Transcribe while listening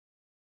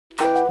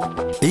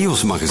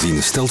EOS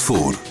Magazine stelt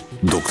voor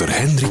Dokter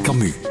Hendrik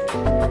Cammu.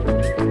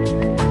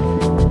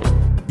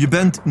 Je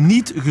bent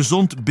niet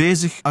gezond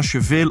bezig als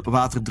je veel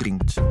water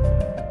drinkt.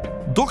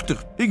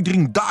 Dokter, ik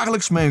drink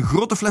dagelijks mijn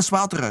grote fles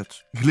water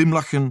uit.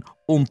 Glimlachen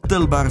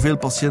ontelbaar veel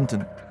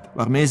patiënten,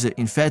 waarmee ze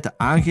in feite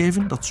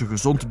aangeven dat ze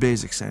gezond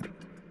bezig zijn.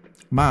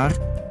 Maar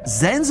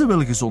zijn ze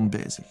wel gezond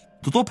bezig?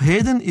 Tot op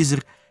heden is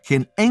er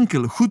geen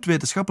enkel goed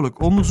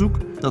wetenschappelijk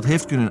onderzoek dat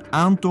heeft kunnen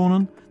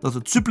aantonen dat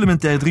het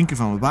supplementair drinken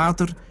van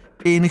water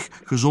enig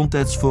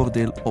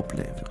gezondheidsvoordeel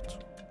oplevert.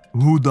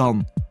 Hoe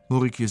dan,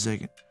 hoor ik je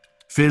zeggen?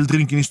 Veel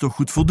drinken is toch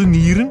goed voor de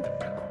nieren?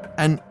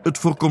 En het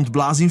voorkomt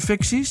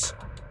blaasinfecties?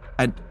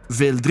 En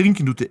veel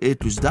drinken doet de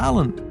eetlust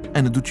dalen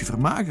en het doet je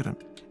vermageren.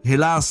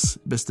 Helaas,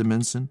 beste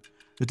mensen,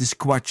 het is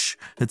kwatsch.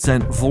 Het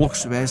zijn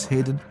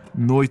volkswijsheden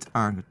nooit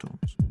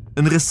aangetoond.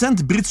 Een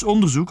recent Brits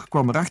onderzoek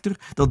kwam erachter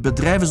dat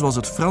bedrijven zoals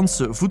het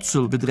Franse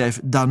voedselbedrijf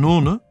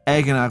Danone,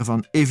 eigenaar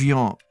van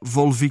Evian,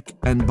 Volvic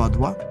en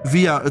Badois,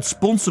 via het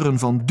sponsoren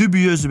van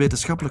dubieuze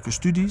wetenschappelijke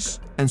studies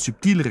en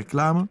subtiele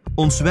reclame,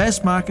 ons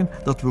wijsmaken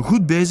dat we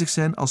goed bezig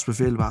zijn als we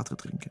veel water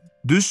drinken.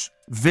 Dus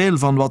veel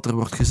van wat er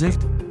wordt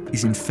gezegd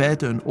is in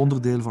feite een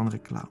onderdeel van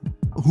reclame.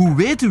 Hoe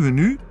weten we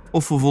nu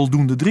of we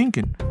voldoende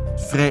drinken?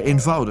 Vrij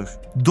eenvoudig.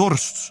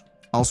 Dorst.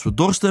 Als we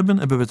dorst hebben,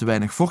 hebben we te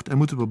weinig vocht en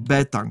moeten we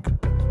bijtanken.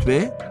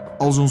 2.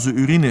 Als onze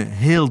urine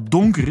heel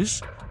donker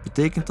is,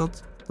 betekent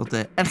dat dat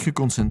hij erg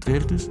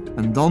geconcentreerd is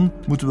en dan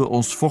moeten we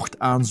ons vocht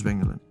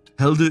aanzwengelen.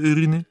 Helder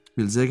urine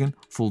wil zeggen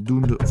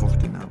voldoende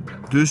vochtinname.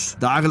 Dus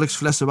dagelijks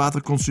flessen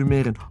water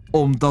consumeren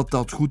omdat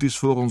dat goed is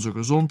voor onze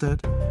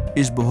gezondheid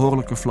is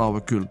behoorlijke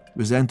flauwekul.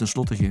 We zijn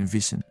tenslotte geen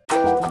vissen.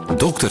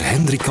 Dokter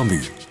Hendrik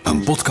Cammu,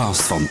 een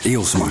podcast van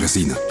EOS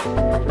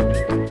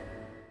Magazine.